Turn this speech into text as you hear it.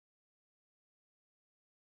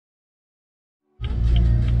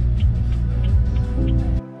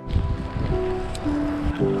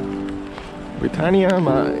Britannia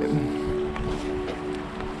mine.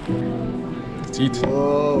 Let's eat.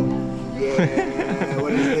 Oh, yeah.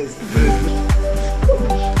 What is this?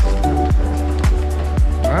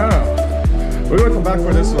 Wow. We're going to come back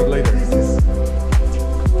for this one later.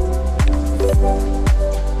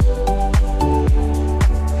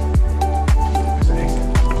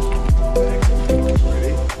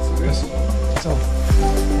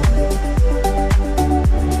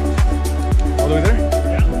 All the way there?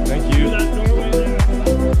 Yeah. Thank you. That doorway there.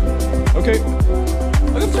 Okay.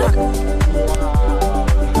 Look at that. Wow.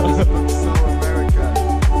 This looks so American.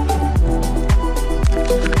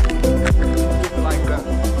 Like that.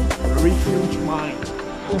 Very huge mine.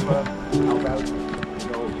 How about, you know,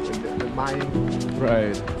 the mine?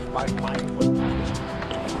 Right. Mine.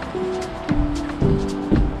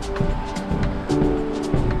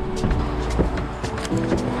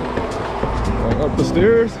 Going up the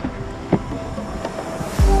stairs.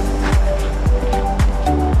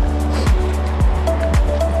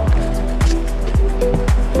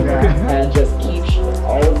 And just keep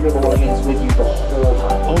all of your belongings with you the whole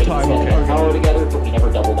time. Whole time, We spend okay, an hour together, but we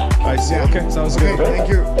never double back. I see. Okay, sounds Okay, good. thank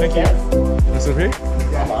you. Thank you. That's okay?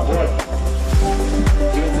 Come on board.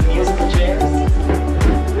 Doing some musical chairs.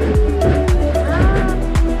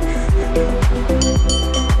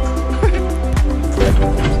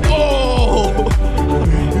 Oh!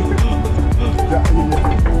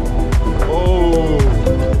 Oh!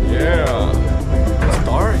 Yeah. It's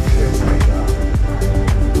dark.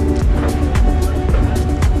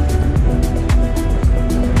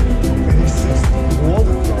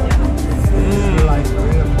 Like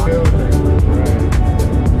real building.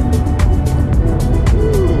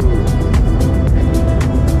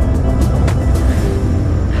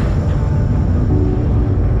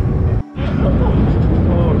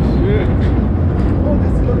 Oh shit. Oh,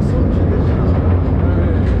 this looks so traditional.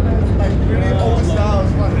 Like really old style.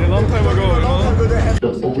 A long time ago, you know?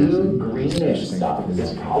 The blue greenish stuff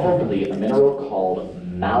is probably a mineral called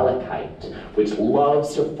malachite, which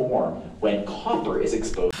loves to form when copper is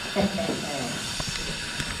exposed.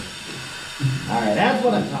 Alright, that's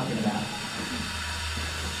what I'm talking about.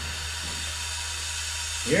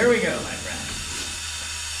 Here we go, my friend.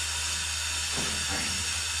 Alright.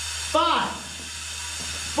 5,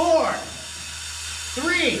 4,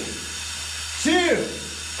 3, 2,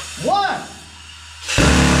 1.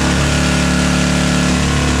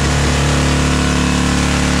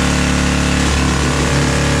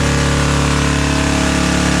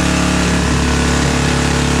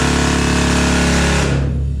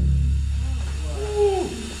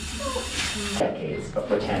 Decades of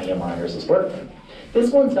Britannia miners' work.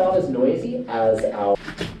 This one's not as noisy as our...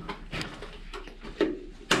 Go,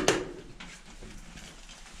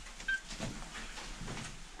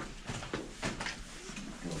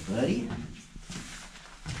 buddy.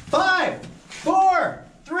 5, 4,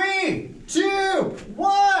 3, 2,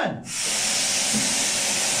 1.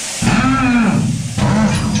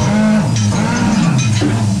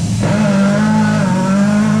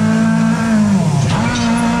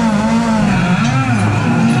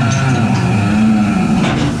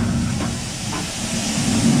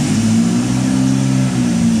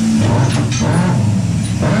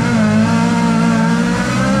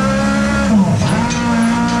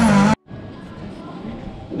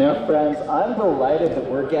 Now friends, I'm delighted that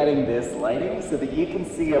we're getting this lighting so that you can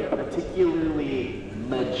see a particularly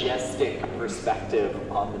majestic perspective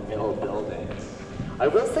on the mill building. I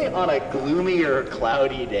will say on a gloomier,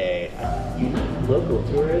 cloudy day, a unique local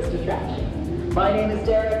tourist attraction. My name is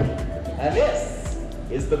Derek, and this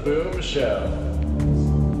is The Boom Show.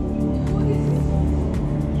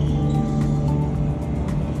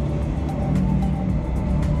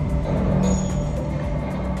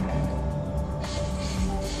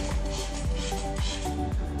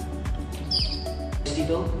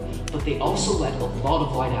 But they also let a lot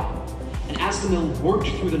of light out. And as the mill worked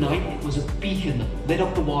through the night, it was a beacon that lit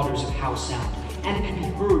up the waters of Howe Sound, and it could be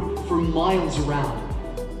heard for miles around.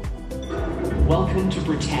 Welcome to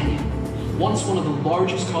Britannia, once one of the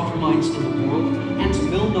largest copper mines in the world, and to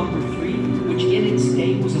mill number 3, which in its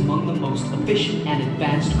day was among the most efficient and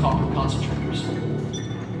advanced copper concentrators.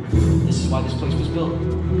 This is why this place was built,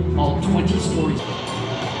 all 20 stories.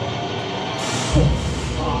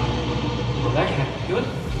 Well, that can't be good.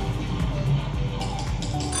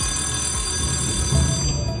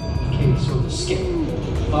 Okay, so the skip.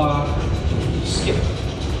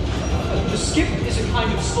 The skip is a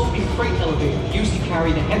kind of sloping freight elevator used to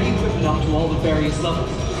carry the heavy equipment up to all the various levels.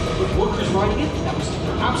 With workers riding it, that was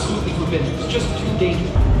absolutely forbidden. It was just too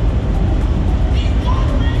dangerous.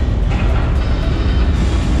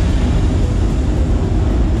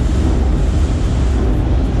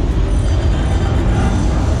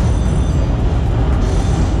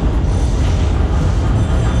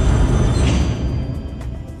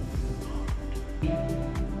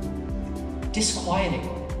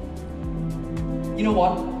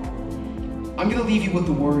 leave you with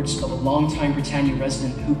the words of a longtime Britannia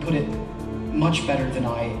resident who put it much better than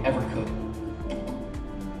I ever could.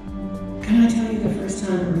 Can I tell you the first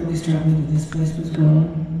time it really struck me that this place was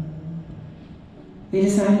gone? They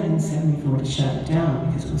decided in '74 to shut it down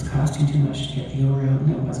because it was costing too much to get the ore out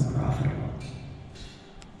and it wasn't profitable.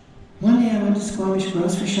 One day I went to Squamish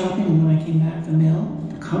grocery shopping, and when I came back, the mill,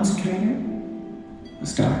 the concentrator,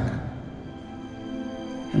 was dark.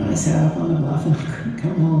 And I sat up on the bluff and I couldn't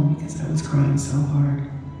come home because I was crying so hard.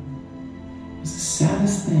 It was the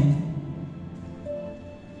saddest thing.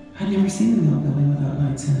 I'd never seen the mill building without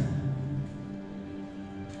lights in it.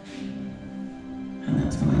 And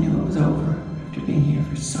that's when I knew it was over, after being here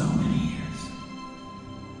for so many